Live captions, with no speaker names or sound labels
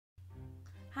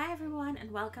everyone and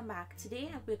welcome back.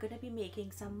 Today we're going to be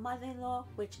making some mother-in-law,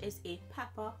 which is a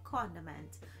pepper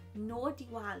condiment. No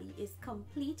Diwali is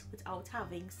complete without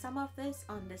having some of this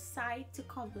on the side to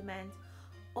complement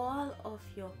all of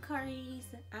your curries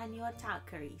and your dal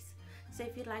curries. So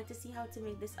if you'd like to see how to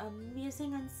make this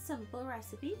amazing and simple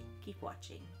recipe, keep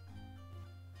watching.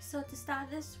 So to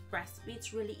start this recipe,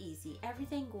 it's really easy.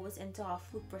 Everything goes into our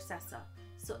food processor.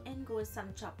 So in goes some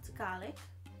chopped garlic,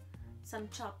 some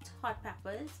chopped hot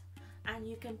peppers, and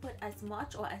you can put as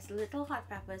much or as little hot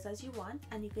peppers as you want,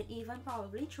 and you can even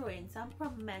probably throw in some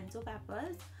pimento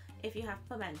peppers if you have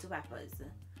pimento peppers.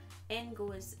 In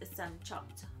goes some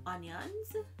chopped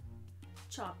onions,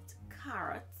 chopped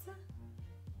carrots,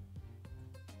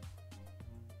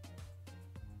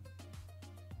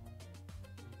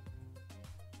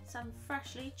 some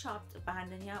freshly chopped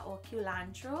bandania or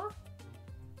culantro,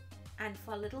 and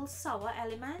for a little sour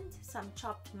element, some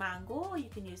chopped mango. You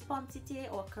can use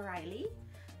pomsite or karaili,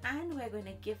 and we're going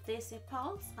to give this a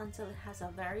pulse until it has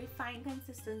a very fine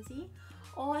consistency,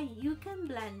 or you can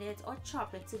blend it or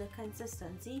chop it to the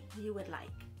consistency you would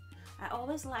like. I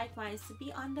always like mine to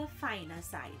be on the finer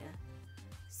side.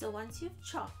 So once you've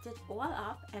chopped it all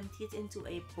up, empty it into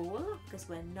a bowl because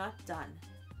we're not done.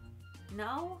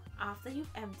 Now after you've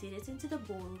emptied it into the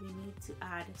bowl, we need to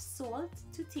add salt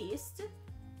to taste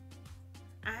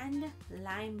and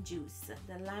lime juice.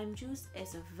 The lime juice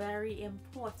is very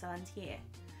important here.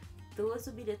 Those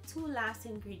will be the two last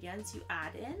ingredients you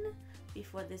add in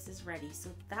before this is ready.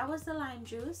 So that was the lime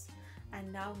juice,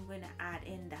 and now I'm going to add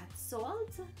in that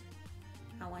salt.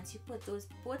 And once you put those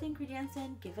both ingredients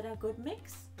in, give it a good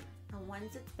mix, and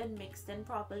once it's been mixed in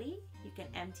properly, you can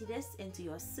empty this into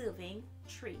your serving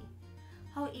tray.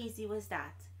 How easy was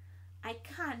that? I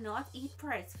cannot eat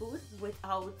Pride's food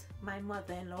without my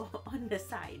mother-in-law on the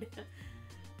side.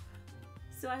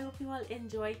 So I hope you all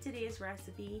enjoyed today's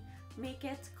recipe. Make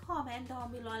it, comment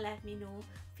down below and let me know.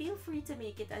 Feel free to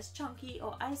make it as chunky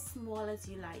or as small as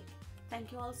you like.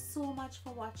 Thank you all so much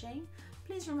for watching.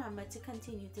 Please remember to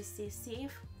continue to stay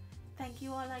safe. Thank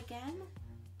you all again.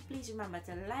 Please remember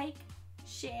to like,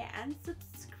 share and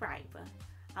subscribe.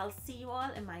 I'll see you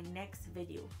all in my next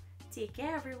video. Take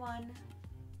care everyone.